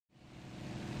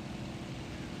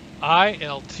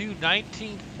IL-2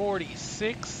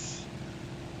 1946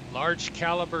 large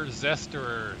caliber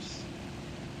Zestorers.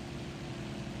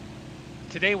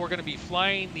 Today we're going to be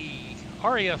flying the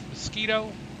RAF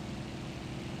Mosquito,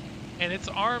 and it's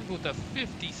armed with a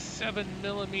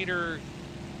 57mm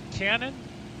cannon.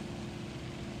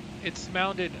 It's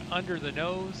mounted under the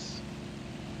nose,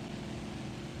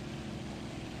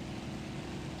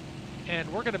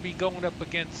 and we're going to be going up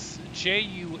against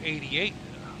Ju88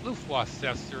 Luftwaffe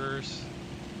Zestorer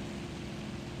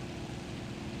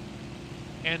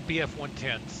and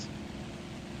BF-110s.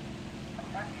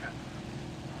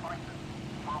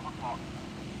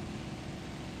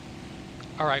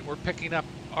 All right, we're picking up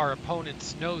our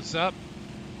opponent's nose up.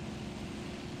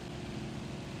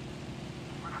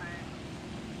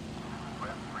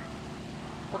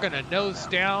 We're going to nose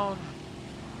down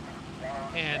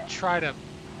and try to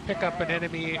pick up an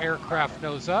enemy aircraft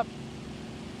nose up.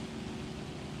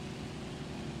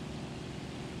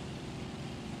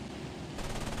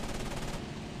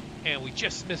 And we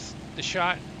just missed the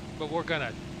shot, but we're going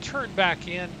to turn back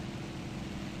in.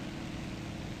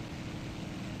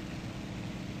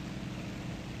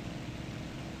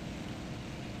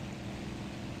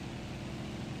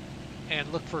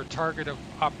 And look for a target of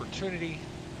opportunity.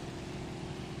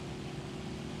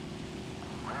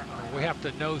 We have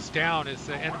to nose down as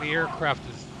the enemy aircraft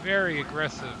is very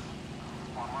aggressive.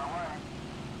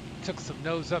 Took some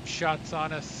nose up shots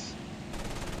on us.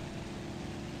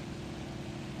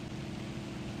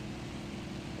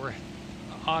 We're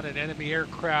on an enemy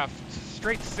aircraft,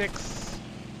 straight six,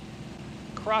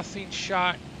 crossing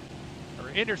shot or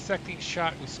intersecting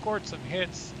shot. We scored some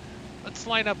hits. Let's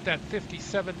line up that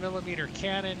 57mm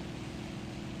cannon.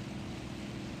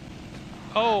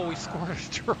 Oh, we scored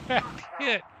a direct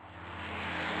hit.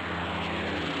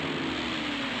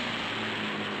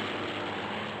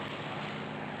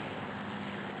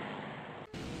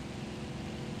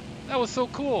 That was so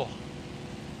cool.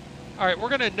 All right, we're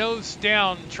going to nose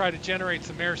down and try to generate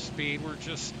some airspeed. We're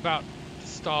just about to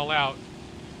stall out.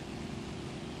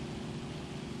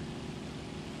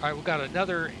 All right, we've got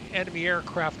another enemy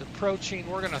aircraft approaching.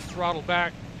 We're going to throttle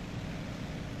back.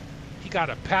 He got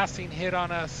a passing hit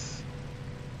on us.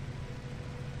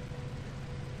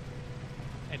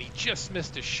 And he just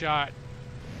missed a shot.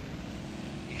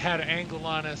 He had an angle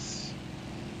on us.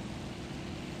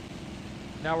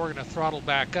 Now we're going to throttle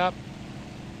back up.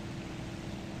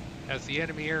 As the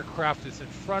enemy aircraft is in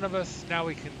front of us, now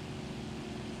we can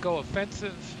go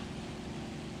offensive.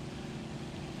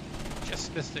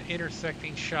 Just missed an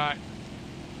intersecting shot.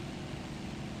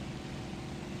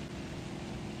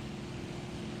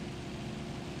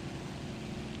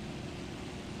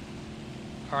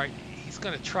 All right, he's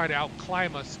going to try to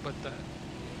outclimb us, but the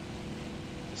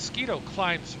Mosquito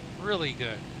climbs really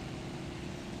good.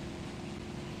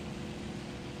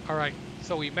 All right,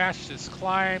 so we matched his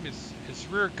climb. His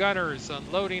rear gunner is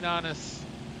unloading on us.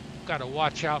 Got to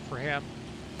watch out for him.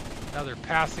 Another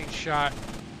passing shot.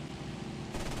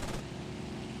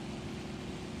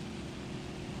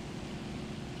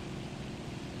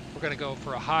 We're going to go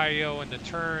for a high O in the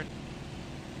turn.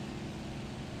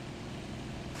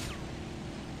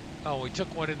 Oh, we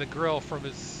took one in the grill from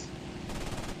his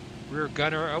rear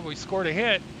gunner. Oh, we scored a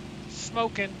hit.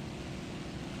 Smoking.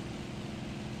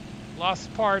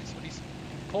 Lost parts, but he's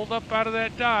pulled up out of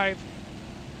that dive.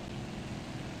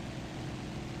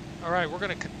 All right, we're going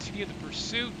to continue the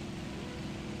pursuit.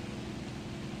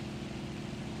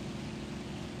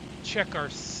 Check our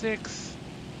 6.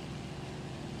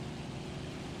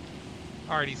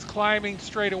 All right, he's climbing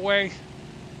straight away.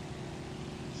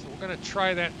 So we're going to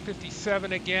try that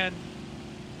 57 again.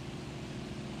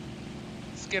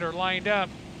 Let's get her lined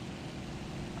up.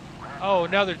 Oh,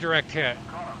 another direct hit.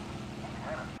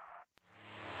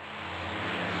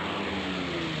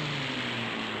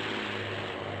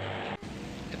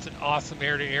 It's an awesome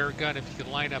air-to-air gun if you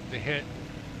can line up the hit.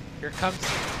 Here comes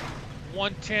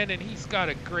 110, and he's got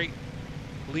a great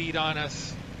lead on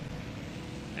us.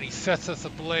 And he sets us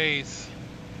ablaze.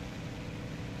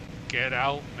 Get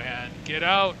out, man. Get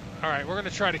out. All right, we're going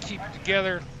to try to keep it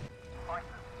together.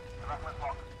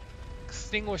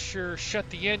 Extinguisher, shut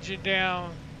the engine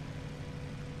down.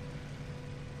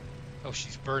 Oh,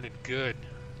 she's burning good.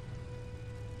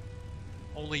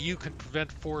 Only you can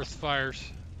prevent forest fires.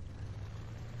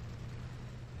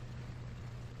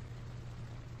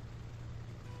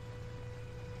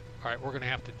 All right, we're going to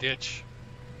have to ditch.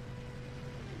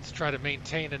 Let's try to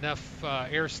maintain enough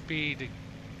airspeed to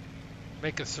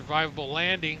make a survivable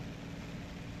landing.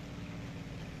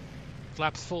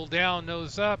 Flaps full down,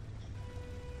 nose up.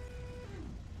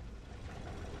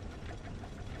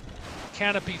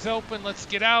 Canopy's open, let's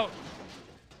get out.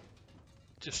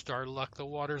 Just our luck, the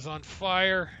water's on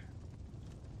fire.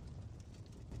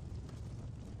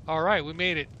 All right, we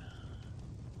made it.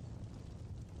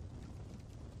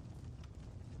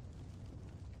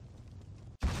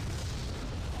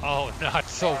 Oh, not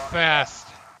so fast.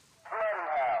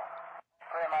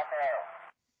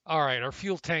 All right, our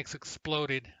fuel tanks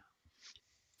exploded.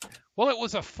 Well, it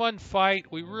was a fun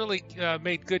fight. We really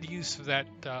made good use of that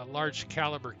large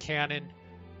caliber cannon.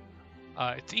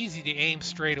 It's easy to aim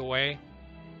straight away.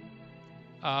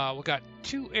 We got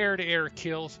 2 air-to-air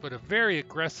kills, but a very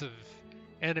aggressive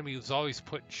enemy who's always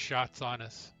putting shots on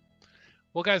us.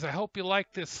 Well, guys, I hope you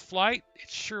liked this flight. It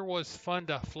sure was fun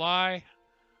to fly.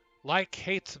 Like,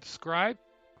 hate, subscribe.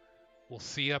 We'll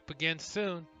see you up again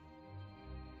soon.